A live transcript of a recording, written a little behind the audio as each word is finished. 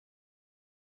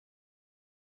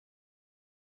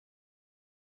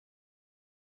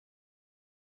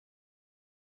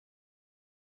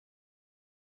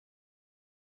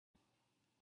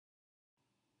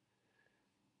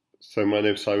So my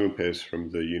name is Pearce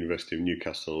from the University of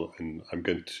Newcastle, and I'm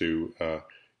going to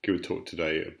give a talk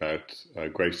today about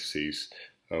Graves' disease,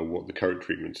 what the current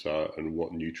treatments are, and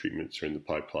what new treatments are in the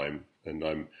pipeline. And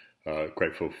I'm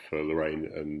grateful for Lorraine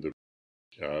and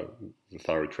the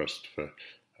Thyroid Trust for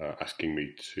asking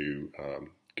me to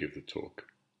give the talk.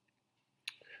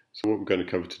 So what we're going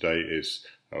to cover today is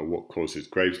what causes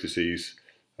Graves' disease,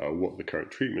 what the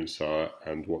current treatments are,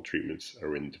 and what treatments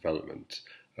are in development.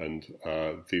 And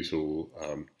these will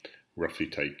roughly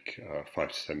take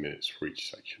 5 to 10 minutes for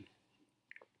each section.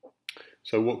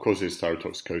 So what causes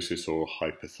thyrotoxicosis or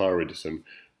hypothyroidism?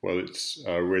 Well, it's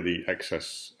really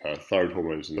excess thyroid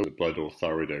hormones in the blood or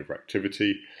thyroid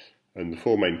overactivity. And the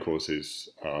four main causes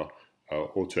are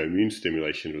autoimmune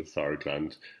stimulation of the thyroid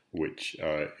gland, which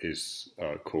is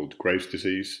called Graves'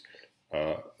 disease,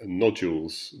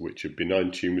 nodules, which are benign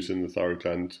tumours in the thyroid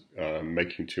gland,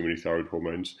 making too many thyroid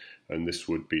hormones, and this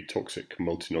would be toxic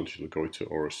multinodular goiter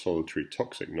or a solitary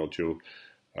toxic nodule,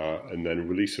 and then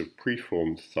release of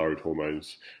preformed thyroid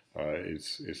hormones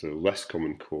is a less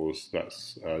common cause.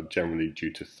 That's generally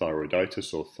due to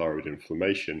thyroiditis or thyroid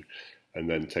inflammation, and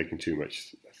then taking too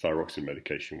much thyroxine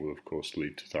medication will of course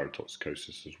lead to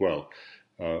thyrotoxicosis as well.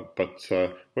 But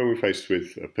when we're faced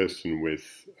with a person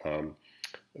with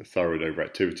thyroid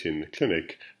overactivity in the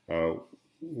clinic,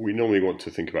 we normally want to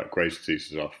think about Graves'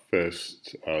 disease as our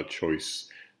first choice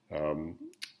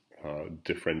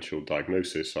differential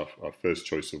diagnosis, our first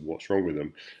choice of what's wrong with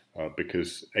them,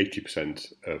 because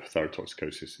 80% of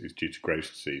thyrotoxicosis is due to Graves'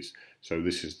 disease. So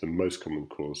this is the most common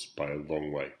cause by a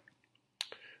long way.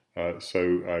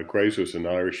 Graves was an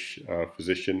Irish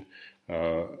physician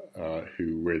who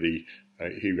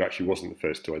actually wasn't the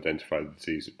first to identify the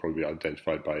disease. It probably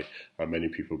identified by many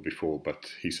people before, but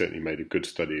he certainly made a good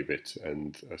study of it,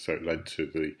 and so it led to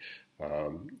the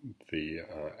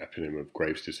eponym of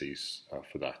Graves' disease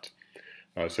for that.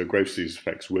 So Graves' disease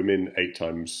affects women 8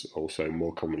 times or so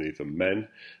more commonly than men.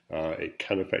 It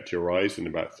can affect your eyes in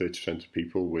about 30% of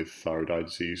people with thyroid eye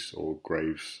disease or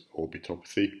Graves'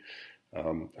 orbitopathy.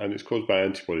 And it's caused by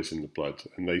antibodies in the blood,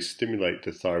 and they stimulate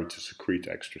the thyroid to secrete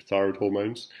extra thyroid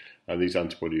hormones, and these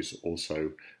antibodies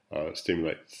also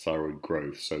stimulate thyroid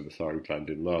growth, so the thyroid gland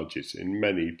enlarges in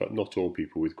many but not all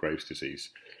people with Graves'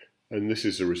 disease. And this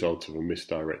is a result of a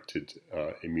misdirected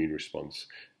immune response.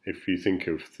 If you think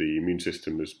of the immune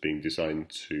system as being designed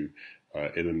to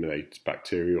eliminate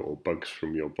bacteria or bugs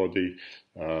from your body,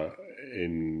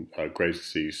 in Graves'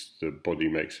 disease the body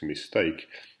makes a mistake,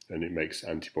 and it makes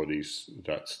antibodies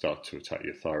that start to attack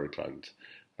your thyroid gland.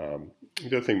 The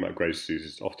other thing about Graves' disease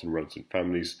is it often runs in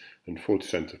families, and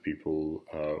 40% of people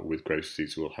with Graves'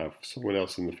 disease will have someone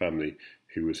else in the family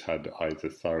who has had either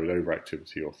thyroid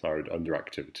overactivity or thyroid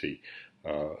underactivity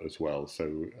as well.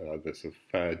 So there's a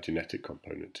fair genetic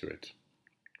component to it.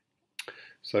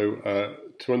 So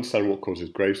to understand what causes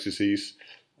Graves' disease,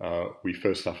 we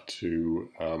first have to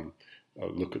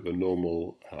look at the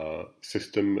normal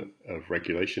system of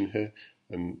regulation here,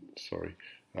 and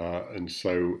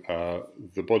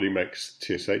the body makes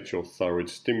TSH, or thyroid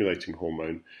stimulating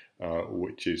hormone,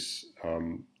 which is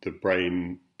the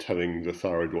brain telling the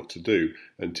thyroid what to do,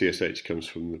 and TSH comes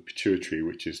from the pituitary,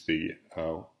 which is the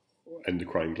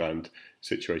endocrine gland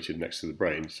situated next to the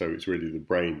brain. So it's really the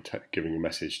brain giving a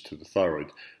message to the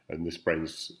thyroid, and this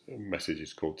brain's message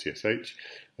is called TSH.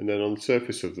 And then on the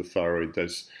surface of the thyroid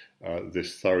there's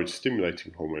this thyroid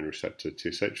stimulating hormone receptor,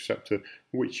 TSH receptor,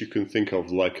 which you can think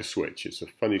of like a switch. It's a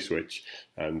funny switch,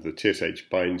 and the TSH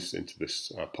binds into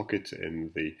this pocket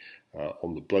in the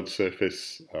on the blood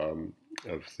surface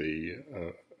of the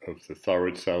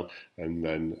thyroid cell, and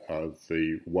then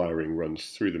the wiring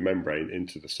runs through the membrane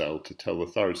into the cell to tell the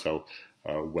thyroid cell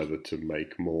whether to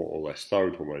make more or less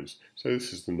thyroid hormones. So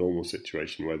this is the normal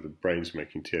situation where the brain's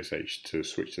making TSH to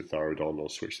switch the thyroid on or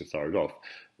switch the thyroid off,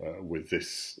 with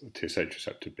this TSH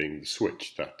receptor being the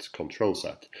switch that controls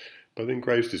that. But in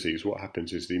Graves' disease, what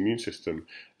happens is the immune system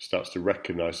starts to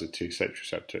recognize the TSH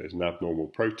receptor as an abnormal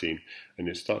protein, and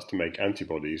it starts to make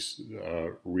antibodies,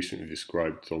 recently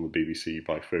described on the BBC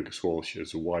by Fergus Walsh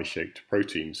as Y-shaped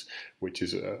proteins, which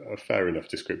is a fair enough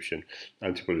description.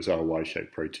 Antibodies are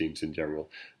Y-shaped proteins in general.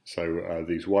 So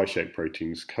these Y-shaped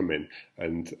proteins come in,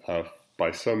 and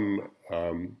by some,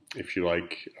 if you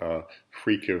like,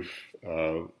 freak of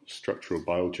structural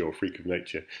biology or freak of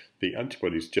nature, the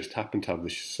antibodies just happen to have the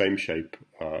same shape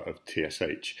of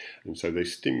TSH, and so they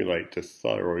stimulate the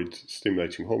thyroid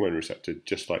stimulating hormone receptor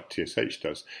just like TSH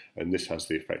does, and this has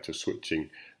the effect of switching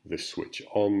this switch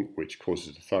on, which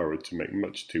causes the thyroid to make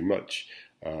much too much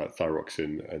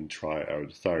thyroxine and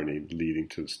triiodothyronine, leading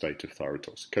to the state of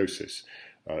thyrotoxicosis.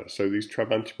 So these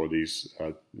TREB antibodies,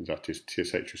 that is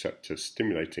TSH receptor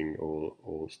stimulating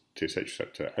or TSH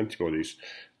receptor antibodies,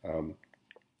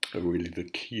 are really the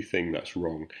key thing that's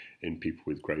wrong in people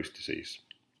with Graves' disease.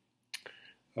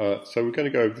 So we're going to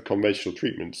go over the conventional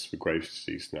treatments for Graves'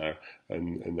 disease now,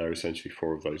 and there are essentially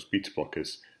 4 of those: beta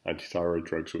blockers, antithyroid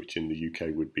drugs, which in the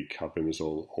UK would be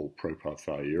carbimazole or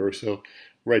propylthiouracil,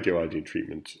 radioiodine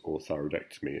treatment, or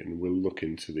thyroidectomy, and we'll look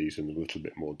into these in a little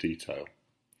bit more detail.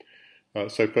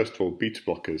 So first of all, beta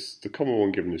blockers. The common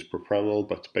one given is propranolol,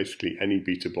 but basically any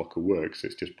beta blocker works.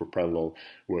 It's just propranolol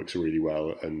works really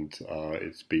well, and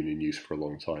it's been in use for a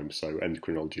long time. So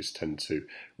endocrinologists tend to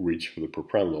reach for the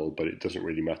propranolol, but it doesn't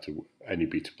really matter. Any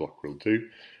beta blocker will do.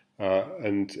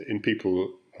 And in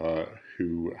people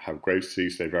who have Graves'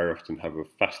 disease, they very often have a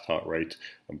fast heart rate,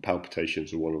 and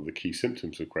palpitations are one of the key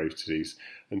symptoms of Graves' disease,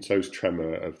 and so is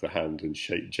tremor of the hand and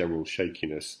general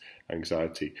shakiness,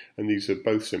 anxiety. And these are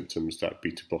both symptoms that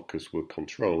beta blockers will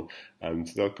control, and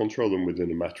they'll control them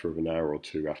within a matter of an hour or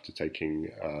two after taking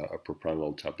a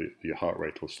propranolol tablet. Your heart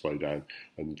rate will slow down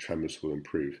and the tremors will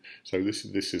improve. So this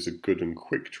is a good and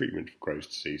quick treatment for Graves'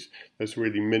 disease. There's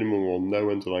really minimal or no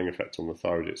underlying effect on the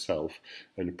thyroid itself,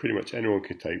 and pretty much anyone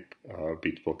can take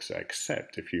beta blockers,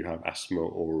 except if you have asthma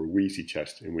or a wheezy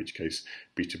chest, in which case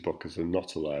beta blockers are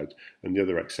not allowed. And the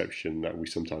other exception that we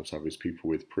sometimes have is people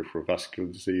with peripheral vascular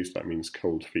disease. That means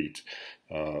cold feet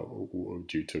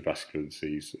due to vascular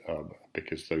disease,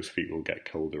 because those feet will get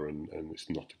colder, and it's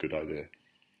not a good idea.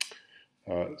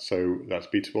 So that's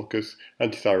beta blockers.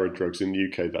 Antithyroid drugs in the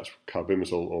UK, that's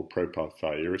carbimazole or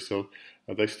propylthiouracil.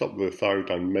 They stop the thyroid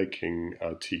gland making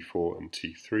T4 and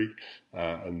T3,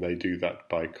 and they do that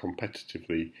by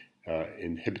competitively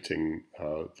inhibiting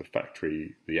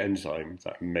the enzyme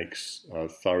that makes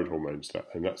thyroid hormones,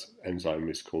 and that enzyme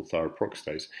is called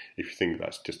thyroperoxidase. If you think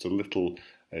that's just a little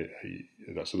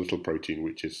protein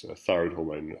which is a thyroid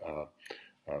hormone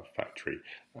factory,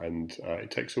 and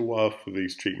it takes a while for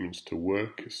these treatments to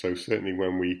work. So certainly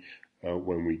when we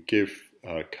give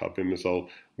carbimazole,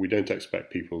 we don't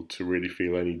expect people to really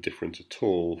feel any different at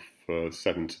all for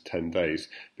 7 to 10 days,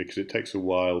 because it takes a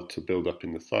while to build up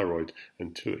in the thyroid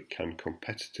until it can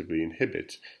competitively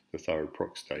inhibit the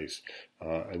thyroperoxidase,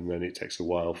 and then it takes a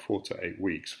while, 4 to 8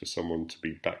 weeks, for someone to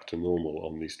be back to normal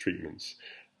on these treatments.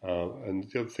 And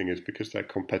the other thing is, because they're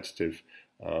competitive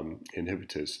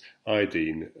inhibitors,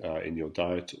 iodine in your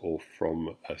diet or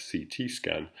from a CT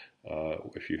scan,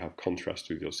 if you have contrast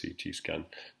with your CT scan,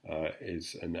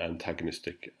 is an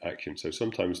antagonistic action. So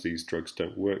sometimes these drugs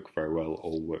don't work very well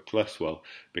or work less well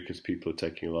because people are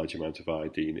taking a large amount of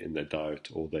iodine in their diet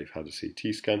or they've had a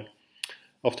CT scan.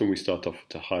 Often we start off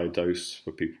at a higher dose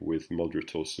for people with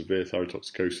moderate or severe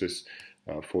thyrotoxicosis,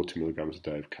 40 milligrams a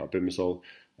day of carbimazole,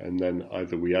 and then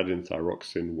either we add in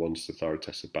thyroxine once the thyroid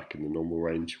tests are back in the normal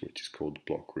range, which is called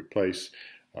block replace,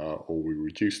 or we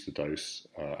reduce the dose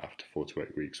after 4 to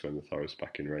 8 weeks when the thyroid's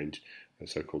back in range, a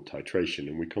so-called titration,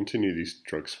 and we continue these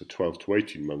drugs for 12 to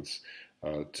 18 months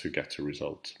to get a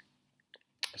result.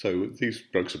 So these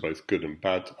drugs are both good and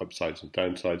bad, upsides and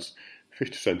downsides.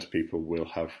 50% of people will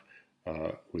have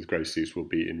with Graves' disease will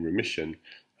be in remission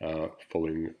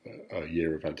following a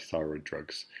year of antithyroid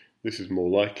drugs. This is more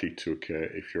likely to occur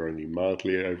if you're only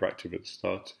mildly overactive at the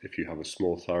start. If you have a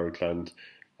small thyroid gland,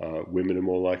 women are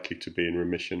more likely to be in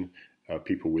remission.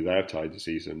 People without eye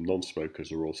disease and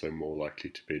non-smokers are also more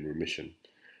likely to be in remission.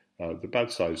 The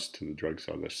bad sides to the drugs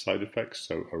are their side effects.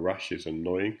 So a rash is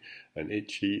annoying and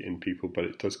itchy in people, but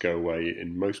it does go away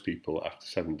in most people after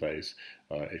 7 days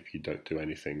if you don't do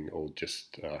anything or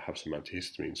just have some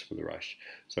antihistamines for the rash.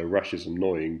 So rash is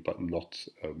annoying, but not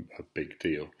a big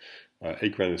deal.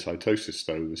 Agranulocytosis,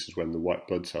 though, this is when the white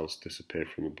blood cells disappear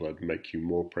from the blood, make you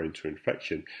more prone to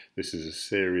infection. This is a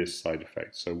serious side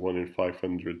effect. So 1 in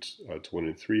 500 to 1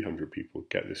 in 300 people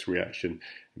get this reaction.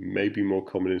 It may be more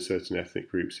common in certain ethnic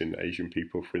groups, in Asian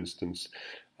people, for instance,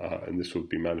 and this will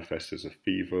be manifest as a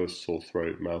fever, sore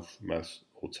throat, mouth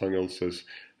or tongue ulcers,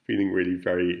 feeling really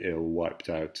very ill, wiped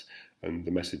out. And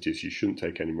the message is you shouldn't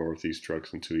take any more of these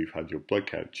drugs until you've had your blood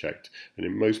count checked. And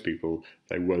in most people,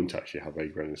 they won't actually have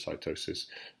agranulocytosis,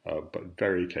 but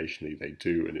very occasionally they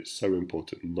do. And it's so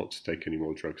important not to take any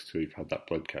more drugs until you've had that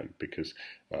blood count, because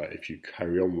if you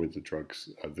carry on with the drugs,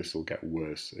 this will get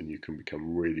worse and you can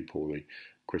become really poorly,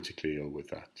 critically ill with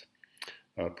that.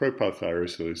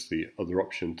 Propylthiouracil is the other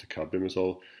option to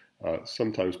carbimazole.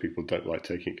 Sometimes people don't like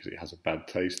taking it because it has a bad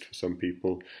taste for some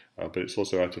people, but it's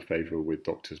also out of favour with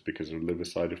doctors because of liver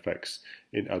side effects.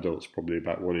 In adults, probably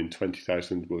about 1 in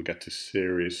 20,000 will get a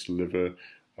serious liver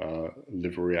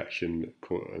liver reaction,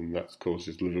 and that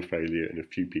causes liver failure in a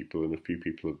few people, and a few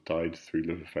people have died through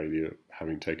liver failure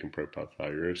having taken propyl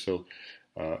thiouracil.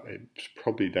 It's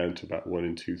probably down to about 1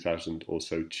 in 2,000 or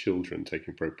so children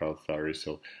taking propyl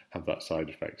thiouracil have that side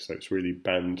effect. So it's really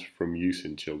banned from use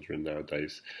in children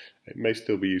nowadays. It may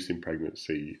still be used in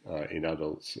pregnancy in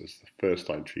adults as the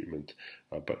first-line treatment,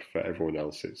 but for everyone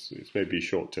else, it's maybe a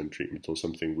short-term treatment or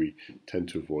something we tend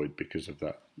to avoid because of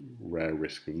that rare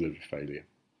risk of liver failure.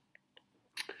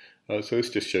 So this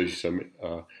just shows you some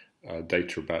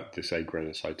data about this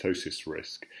agranulocytosis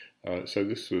risk. So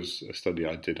this was a study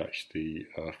I did actually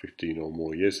 15 or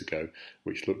more years ago,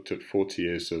 which looked at 40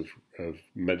 years of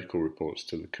medical reports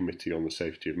to the Committee on the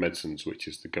Safety of Medicines, which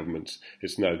is the government's,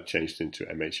 it's now changed into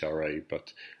MHRA,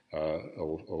 but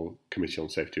or Committee on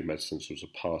Safety of Medicines was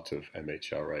a part of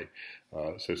MHRA.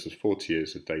 So this is 40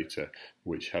 years of data,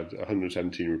 which had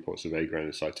 117 reports of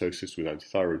agranulocytosis with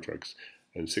antithyroid drugs,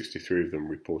 and 63 of them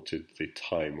reported the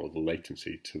time or the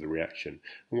latency to the reaction.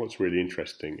 And what's really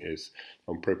interesting is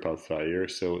on propyl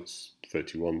thiouracil it's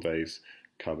 31 days,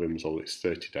 carbimazole it's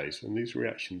 30 days, and these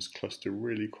reactions cluster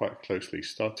really quite closely,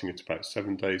 starting at about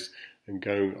 7 days and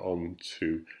going on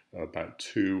to about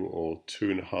 2 or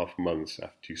 2.5 months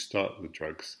after you start the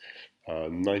drugs.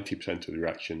 90% of the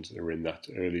reactions are in that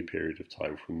early period of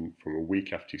time, from a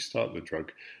week after you start the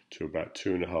drug to about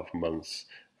 2.5 months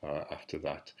after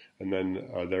that. And then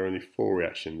there are only 4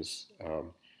 reactions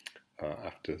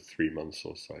after 3 months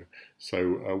or so.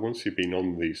 So once you've been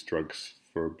on these drugs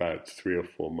for about 3 or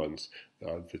 4 months,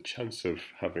 the chance of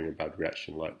having a bad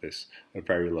reaction like this are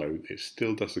very low. It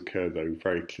still does occur though,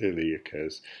 very clearly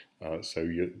occurs, so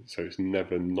it's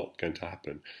never not going to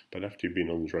happen. But after you've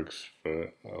been on the drugs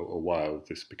for a while,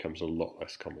 this becomes a lot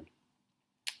less common.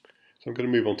 So I'm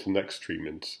going to move on to the next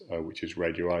treatment, which is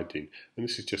radioiodine. And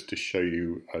this is just to show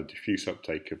you a diffuse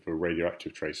uptake of a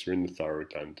radioactive tracer in the thyroid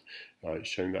gland,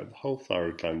 showing that the whole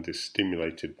thyroid gland is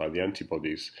stimulated by the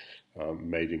antibodies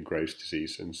made in Graves'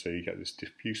 disease. And so you get this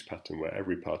diffuse pattern where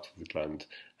every part of the gland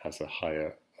has a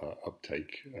higher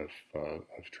uptake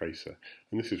of tracer.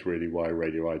 And this is really why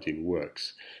radioiodine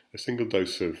works. A single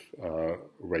dose of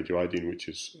radioiodine, which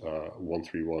is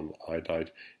 131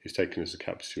 iodide, is taken as a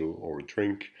capsule or a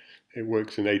drink. It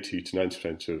works in 80 to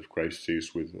 90% of Graves'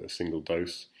 disease with a single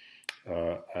dose,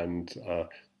 and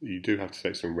you do have to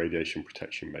take some radiation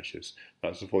protection measures.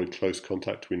 That's avoid close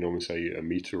contact. We normally say a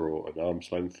metre or an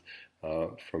arm's length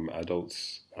from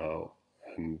adults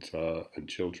and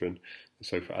children.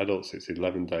 So for adults, it's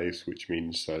 11 days, which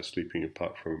means sleeping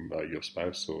apart from your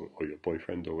spouse or your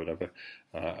boyfriend or whatever.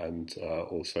 And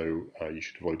also, you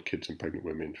should avoid kids and pregnant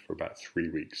women for about 3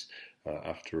 weeks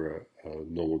after a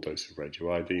normal dose of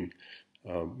radioiodine.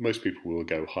 Most people will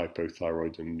go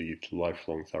hypothyroid and need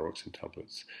lifelong thyroxine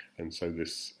tablets, and so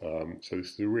this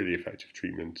is a really effective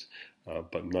treatment.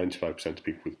 But 95% of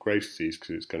people with Graves' disease,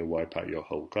 because it's going to wipe out your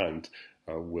whole gland,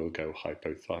 will go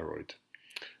hypothyroid.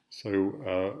 So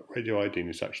radioiodine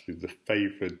is actually the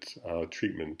favoured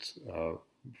treatment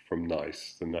from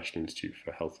NICE, the National Institute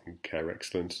for Health and Care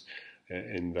Excellence,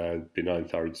 in their benign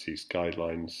thyroid disease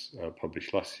guidelines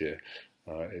published last year.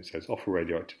 It says offer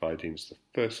radioactive iodine as the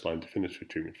first-line definitive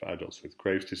treatment for adults with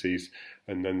Graves' disease,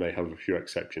 and then they have a few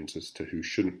exceptions as to who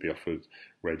shouldn't be offered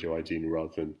radioiodine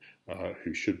rather than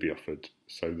who should be offered.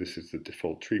 So this is the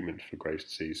default treatment for Graves'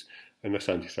 disease, unless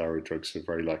antithyroid drugs are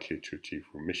very likely to achieve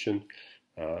remission.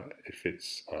 If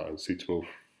it's unsuitable,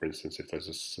 for instance, if there's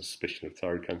a suspicion of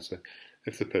thyroid cancer,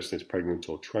 if the person is pregnant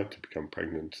or trying to become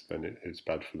pregnant, then it's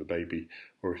bad for the baby,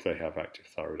 or if they have active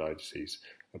thyroid eye disease.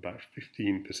 About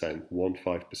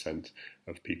 15%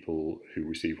 of people who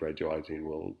receive radioiodine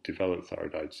will develop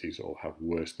thyroid eye disease or have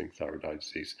worsening thyroid eye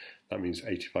disease. That means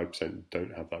 85%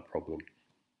 don't have that problem.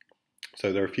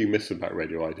 So there are a few myths about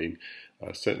radioiodine.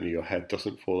 Certainly your head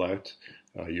doesn't fall out.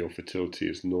 Your fertility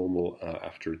is normal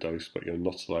after a dose, but you're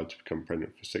not allowed to become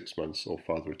pregnant for 6 months or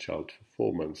father a child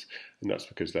for 4 months. And that's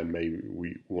because then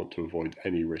we want to avoid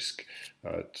any risk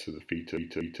to the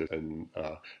fetus. And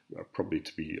probably,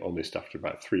 to be honest, after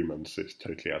about 3 months, it's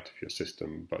totally out of your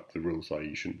system. But the rules are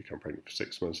you shouldn't become pregnant for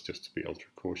 6 months, just to be ultra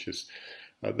cautious.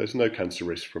 There's no cancer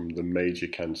risk from the major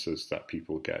cancers that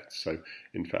people get. So,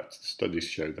 in fact, studies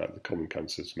show that the common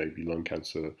cancers, maybe lung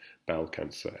cancer, bowel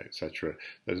cancer, etc.,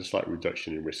 there's a slight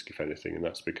reduction in risk, if anything, and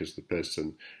that's because the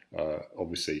person,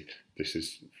 obviously, this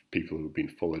is people who have been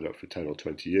followed up for 10 or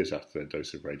 20 years after their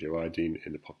dose of radioiodine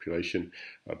in the population,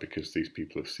 because these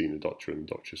people have seen a doctor and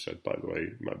the doctor said, by the way,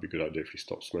 it might be a good idea if you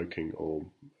stop smoking or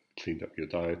cleaned up your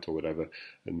diet or whatever,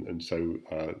 and so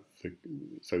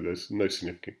there's no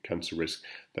significant cancer risk.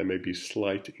 There may be a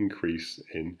slight increase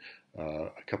in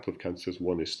a couple of cancers.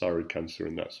 One is thyroid cancer,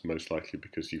 and that's most likely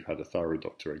because you've had a thyroid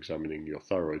doctor examining your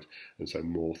thyroid, and so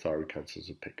more thyroid cancers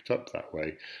are picked up that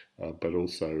way. But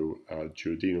also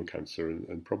duodenal cancer,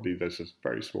 and probably there's a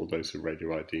very small dose of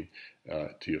radioiodine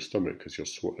to your stomach because your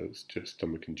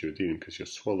stomach and duodenum because you're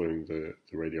swallowing the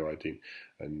radioiodine,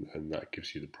 and that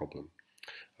gives you the problem.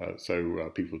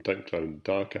 So people don't glow in the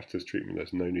dark after this treatment.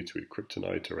 There's no need to eat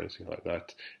kryptonite or anything like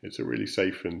that. It's a really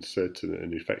safe and certain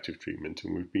and effective treatment,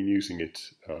 and we've been using it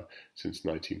since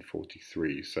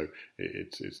 1943. So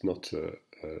it's not a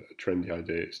trendy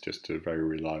idea. It's just a very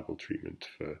reliable treatment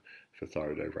for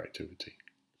thyroid overactivity.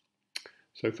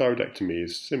 So thyroidectomy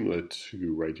is similar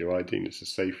to radioiodine. It's a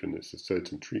safe and it's a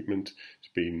certain treatment. It's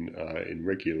been in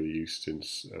regular use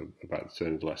since about the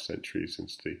turn of the last century,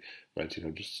 since the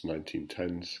 1900s to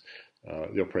 1910s.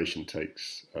 The operation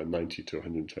takes 90 to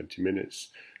 120 minutes.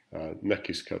 Neck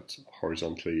is cut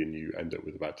horizontally and you end up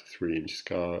with about a 3-inch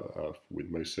scar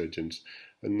with most surgeons.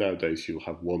 And nowadays you'll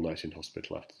have 1 night in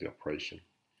hospital after the operation.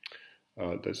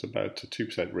 There's about a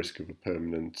 2% risk of a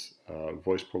permanent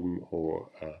voice problem or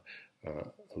a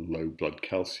low blood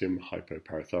calcium,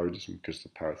 hypothyroidism, because the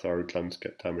parathyroid glands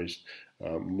get damaged.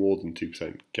 More than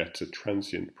 2% get a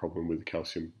transient problem with the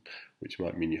calcium, which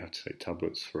might mean you have to take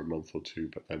tablets for a month or 2,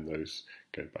 but then those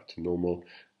go back to normal.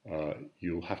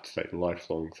 You'll have to take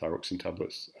lifelong thyroxine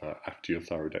tablets after your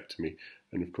thyroidectomy,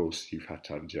 and of course you've had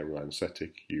to have a general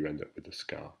anaesthetic. You end up with a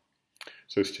scar.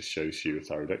 So this just shows you a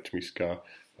thyroidectomy scar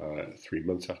 3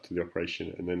 months after the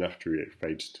operation, and then after it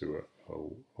fades to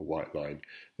a white line.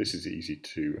 This is easy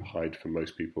to hide for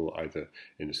most people, either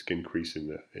in a skin crease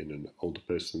in an older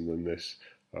person than this,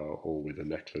 or with a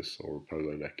necklace or a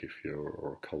polo neck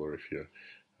or a collar if you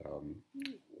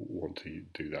want to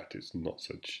do that. It's not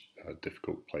such a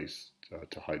difficult place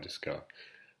to hide a scar.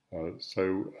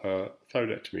 So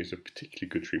thyroidectomy is a particularly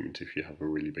good treatment if you have a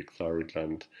really big thyroid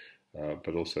gland,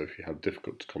 but also if you have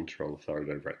difficult to control thyroid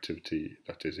overactivity,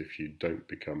 that is if you don't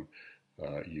become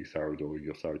euthyroid or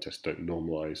your thyroid tests don't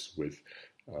normalise with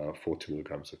 40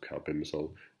 milligrams of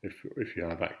carbimazole. If you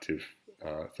have active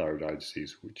thyroid eye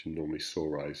disease, which are normally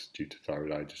sore eyes due to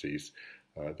thyroid eye disease,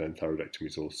 then thyroidectomy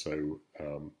is also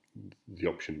the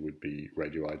option would be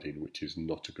radioiodine, which is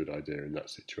not a good idea in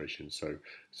that situation. So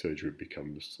surgery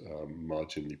becomes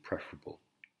marginally preferable.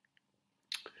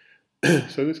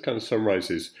 So this kind of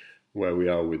summarises where we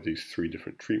are with these 3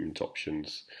 different treatment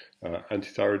options.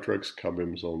 Antithyroid drugs,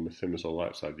 carbimazole, methimazole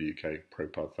outside the UK,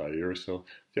 propyl thiouracil.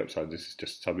 The upside of this is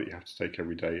just a tablet you have to take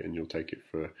every day, and you'll take it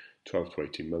for 12 to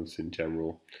 18 months in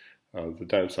general. The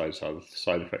downsides are the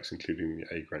side effects, including the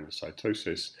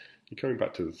agranulocytosis. You're coming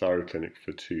back to the thyroid clinic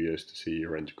for 2 years to see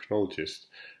your endocrinologist,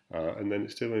 and then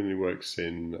it still only works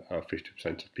in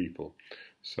 50% of people.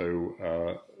 So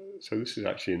this is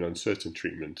actually an uncertain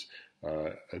treatment.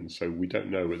 And so we don't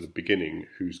know at the beginning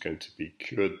who's going to be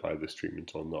cured by this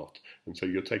treatment or not. And so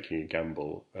you're taking a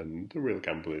gamble, and the real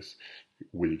gamble is,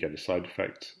 will you get a side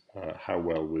effect? How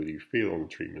well will you feel on the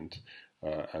treatment?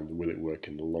 And will it work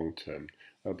in the long term?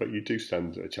 But you do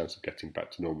stand a chance of getting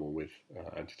back to normal with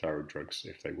antithyroid drugs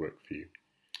if they work for you.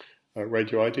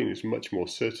 Radioiodine is a much more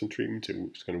certain treatment.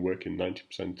 It's going to work in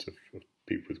 90% of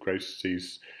people with Graves'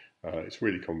 disease. It's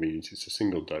really convenient. It's a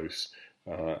single dose.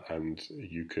 And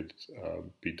you could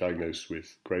be diagnosed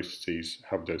with Graves' disease,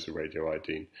 have a dose of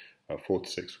radioiodine. 4 to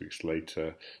 6 weeks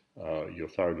later, your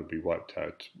thyroid will be wiped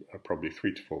out, probably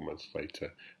 3 to 4 months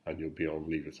later, and you'll be on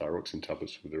levothyroxine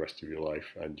tablets for the rest of your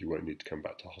life, and you won't need to come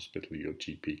back to hospital. Your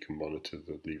GP can monitor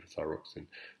the levothyroxine.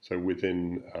 So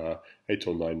within 8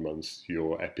 or 9 months,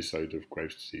 your episode of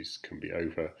Graves' disease can be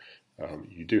over.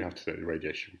 You do have to take the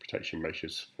radiation protection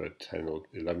measures for 10 or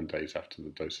 11 days after the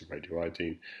dose of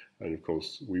radioiodine. And of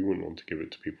course, we wouldn't want to give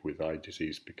it to people with eye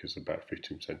disease because about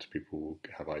 15% of people will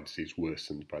have eye disease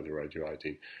worsened by the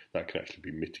radioiodine. That can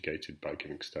actually be mitigated by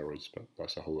giving steroids, but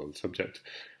that's a whole other subject.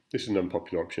 This is an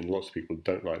unpopular option. Lots of people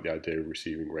don't like the idea of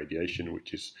receiving radiation,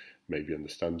 which is maybe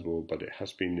understandable, but it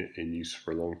has been in use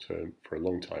for a long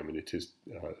time, and it is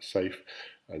safe.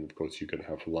 And of course, you're going to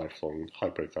have lifelong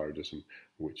hypothyroidism,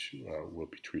 which will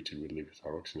be treated with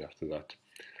levothyroxine after that.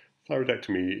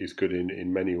 Thyroidectomy is good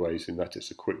in many ways in that it's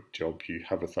a quick job. You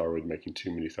have a thyroid making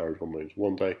too many thyroid hormones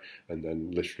one day, and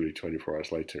then literally 24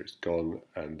 hours later it's gone,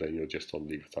 and then you're just on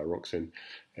levothyroxine.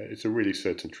 It's a really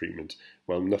certain treatment.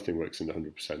 Well, nothing works in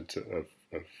 100%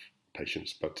 of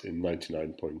patients, but in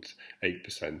 99.8%,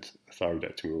 a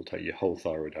thyroidectomy will take your whole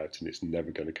thyroid out, and it's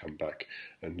never going to come back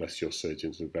unless your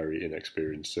surgeon's a very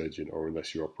inexperienced surgeon, or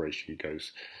unless your operation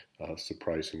goes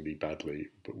surprisingly badly,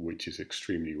 but which is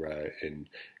extremely rare in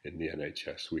the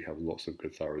NHS. We have lots of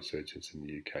good thyroid surgeons in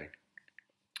the UK.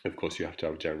 Of course, you have to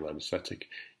have a general anaesthetic.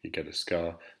 you get a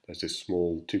scar, there's this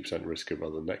small 2% risk of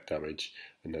other neck damage,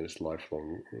 and then it's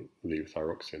lifelong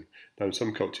levothyroxine. Now, in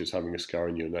some cultures, having a scar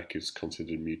in your neck is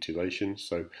considered mutilation.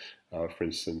 So, for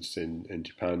instance, in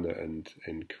Japan and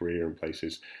in Korea and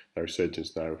places, there are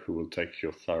surgeons now who will take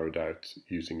your thyroid out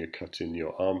using a cut in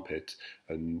your armpit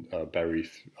and bury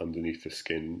underneath the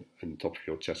skin and top of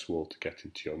your chest wall to get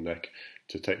into your neck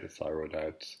to take the thyroid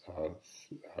out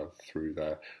through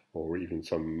there. Or even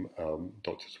some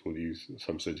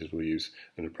surgeons will use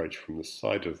an approach from the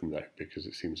side of the neck because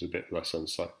it seems a bit less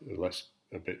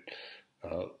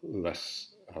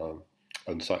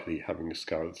unsightly having a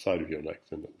scar at the side of your neck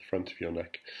than at the front of your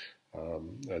neck.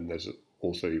 And there's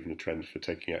also even a trend for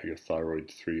taking out your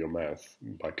thyroid through your mouth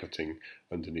by cutting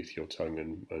underneath your tongue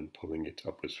and pulling it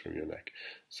upwards from your neck.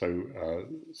 So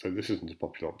this isn't a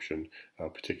popular option,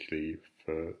 particularly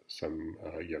for some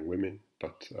young women,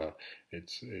 but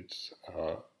it's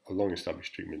a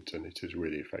long-established treatment and it is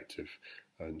really effective.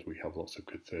 And we have lots of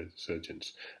good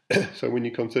surgeons. So when you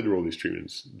consider all these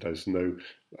treatments, there's no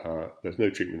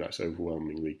treatment that's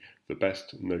overwhelmingly the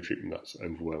best, no treatment that's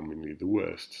overwhelmingly the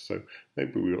worst. So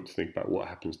maybe we ought to think about what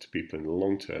happens to people in the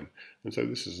long term. And so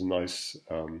this is a nice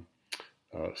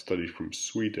study from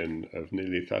Sweden of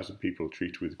nearly 1,000 people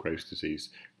treated with Graves'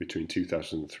 disease between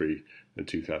 2003 and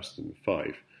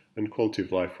 2005. And quality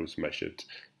of life was measured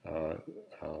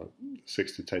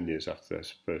 6 to 10 years after their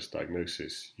first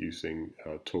diagnosis using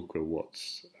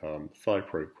Talker-Watts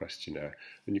Thyroid questionnaire.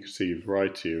 And you can see a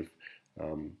variety of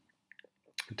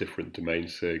different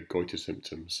domains here: goiter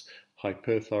symptoms,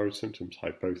 hyperthyroid symptoms,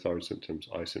 hypothyroid symptoms,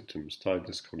 eye symptoms,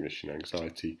 tiredness, cognition,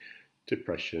 anxiety,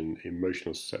 depression,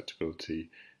 emotional susceptibility,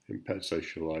 impaired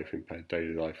social life, impaired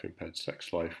daily life, impaired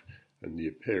sex life, and the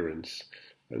appearance.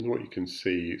 And what you can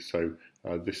see, so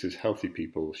this is healthy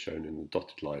people shown in the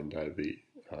dotted line there.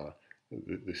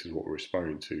 This is what we're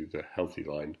aspiring to, the healthy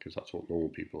line, because that's what normal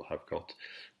people have got.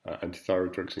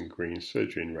 Antithyroid drugs in green,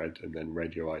 surgery in red, and then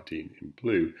radioiodine in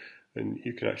blue. And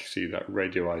you can actually see that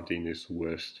radioiodine is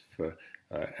worst for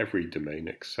every domain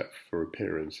except for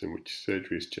appearance, in which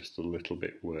surgery is just a little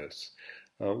bit worse.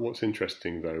 What's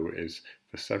interesting, though, is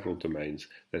for several domains,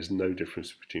 there's no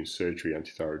difference between surgery,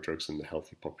 antithyroid drugs, and the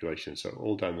healthy population. So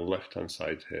all down the left-hand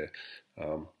side here,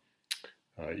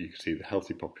 you can see the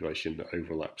healthy population that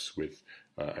overlaps with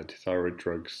antithyroid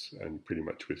drugs and pretty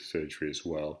much with surgery as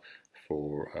well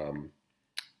for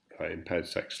impaired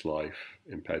sex life,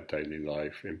 impaired daily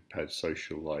life, impaired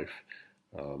social life,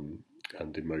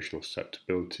 and emotional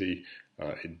susceptibility.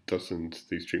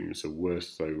 These treatments are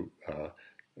worse, though,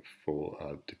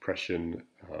 for depression,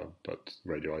 but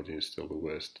radioiodine is still the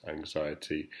worst.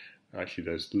 Anxiety. Actually,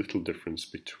 there's little difference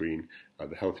between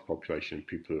the healthy population and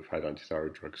people who have had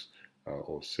antithyroid drugs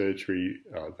or surgery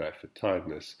there for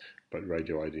tiredness, but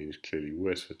radioiodine is clearly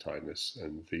worse for tiredness,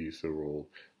 and these are all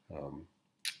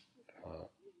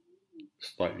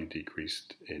slightly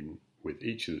decreased with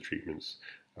each of the treatments,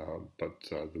 but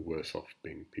the worse off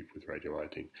being people with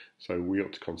radioiodine. So we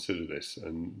ought to consider this,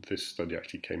 and this study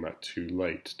actually came out too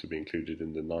late to be included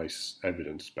in the NICE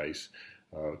evidence base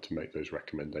to make those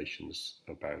recommendations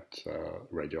about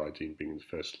radioiodine being the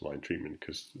first line treatment,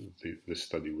 because this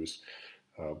study was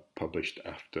published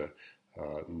after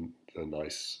the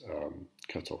NICE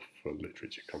cutoff for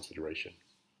literature consideration.